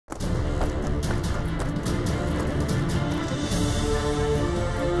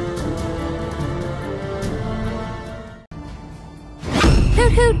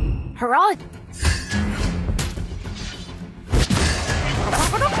hoot! Hurrah!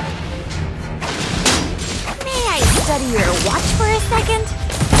 May I study your watch for a second?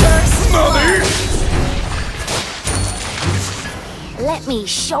 First blood. Let me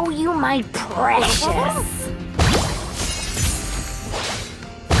show you my precious.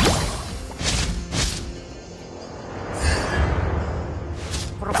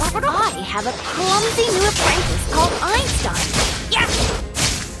 I have a clumsy new apprentice called Einstein. Yeah!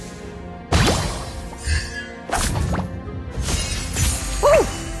 Ooh!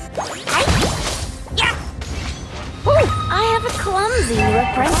 Yeah! Ooh! I have a clumsy new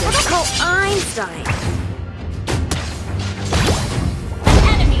apprentice called Einstein. An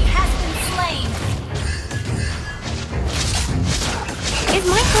enemy has been slain. Is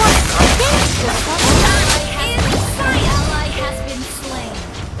my clock broken? Ally has been slain.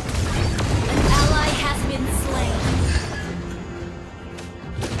 An ally has been slain.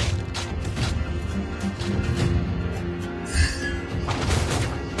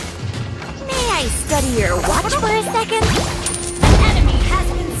 May I study your watch for a second? An enemy has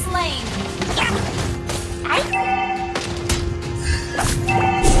been slain.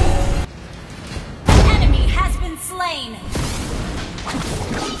 An enemy has been slain.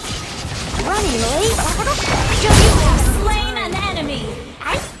 Running late? You have slain an enemy.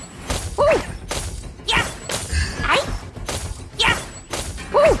 Ooh! Yeah! Yeah!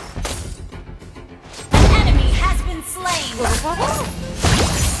 Ooh! An enemy has been slain.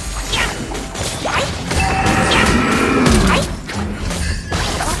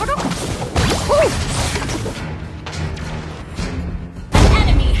 An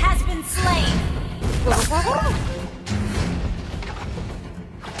enemy has been slain.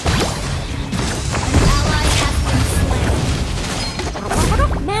 Ally has been slain.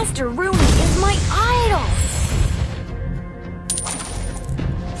 Master Rooney is my idol!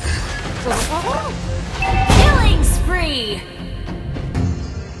 Killing spree.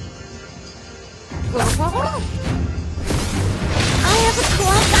 I have a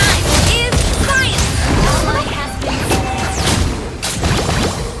club is science! Ally has been slain.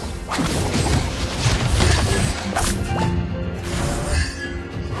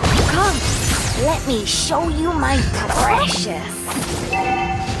 Come, let me show you my precious.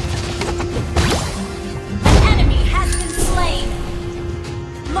 An enemy has been slain.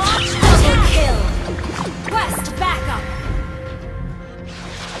 Launch double kill. Quest backup.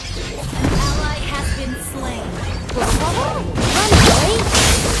 An ally has been slain. Run away!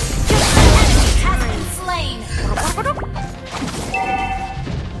 An enemy has been slain.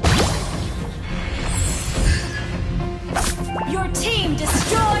 Your team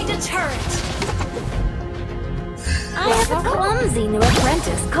destroyed a turret. I have a clumsy new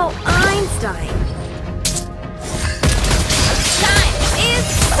apprentice called Einstein. Time is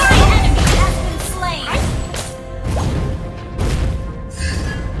science. An enemy has been slain.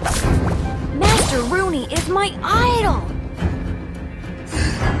 Master Rooney is my idol!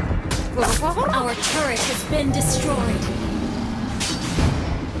 Our turret has been destroyed.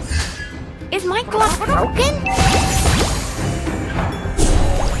 Is my clock broken?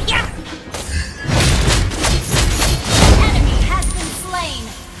 Yeah. An enemy has been slain.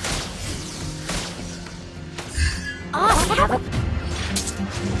 I have a...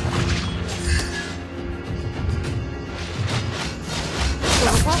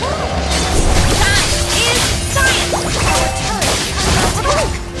 Time is science. Our turret is under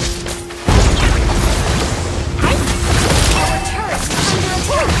attack. Our turret is under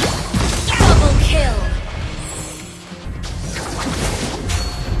attack. Double kill.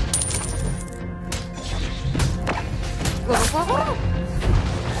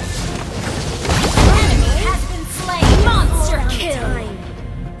 An enemy has been slain. Monster kill.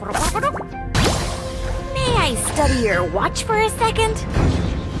 May I study your watch for a second?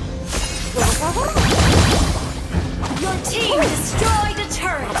 Your team destroyed a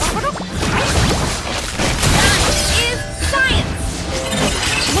turret. Is science!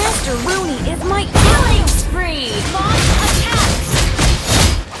 Master Rooney is my Killing spree. Launch attacks.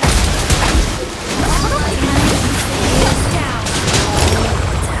 Ally has been down.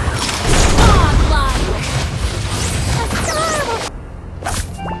 Godlike.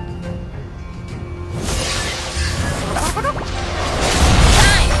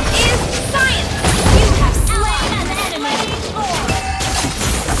 Time is science. You have slain an enemy.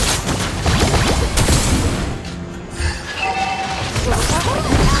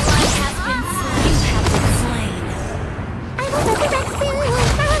 Ally has been slain. You have been slain. I will be back soon.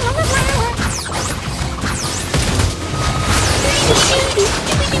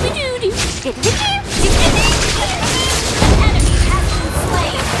 An enemy has been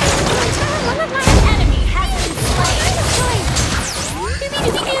slain.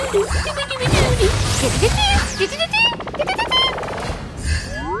 Your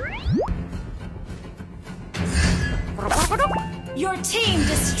team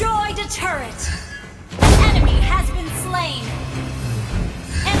destroyed a turret. An enemy has been slain.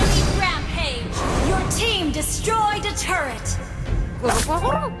 Enemy rampage. Your team destroyed a turret.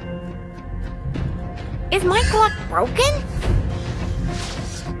 Is my clock broken?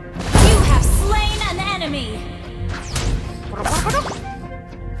 You have slain an enemy.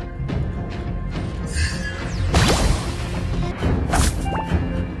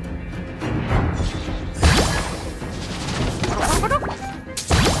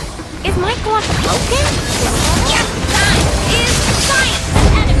 Is my clock broken? Yes, time is science.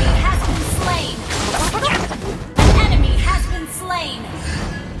 An enemy has been slain. An enemy has been slain.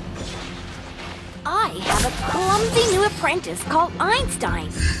 I have a clumsy new apprentice called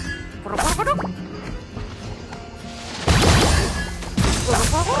Einstein.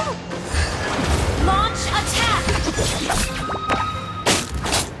 Launch attack.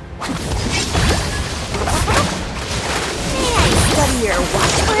 May I study your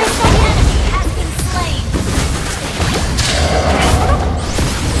watch for a An second? enemy has been slain.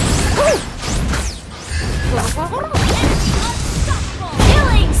 Enemy unstoppable.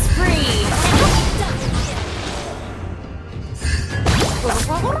 Killing spree. Enemy double kill.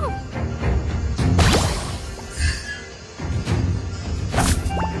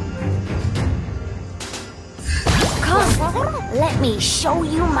 Come, let me show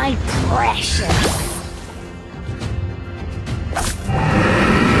you my precious.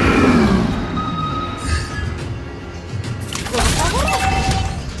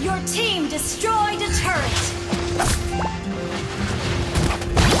 Your team destroyed a turret.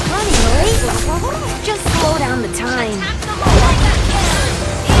 Running late? Just slow down the time. Attack the Lord.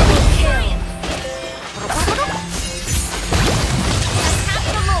 Evil kill. Attack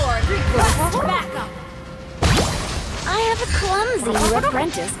the Lord. Request backup. I have a clumsy new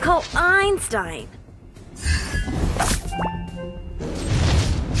apprentice called Einstein.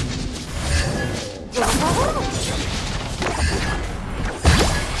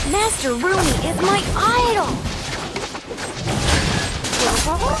 Master Rooney is my idol.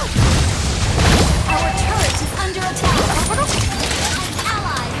 Our turret is under attack. An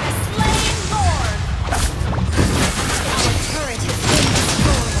ally has slain Lord. Our turret has been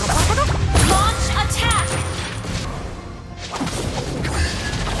destroyed. Launch attack.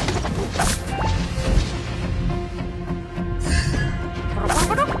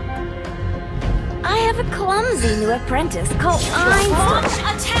 I have a clumsy new apprentice called Einstein. Launch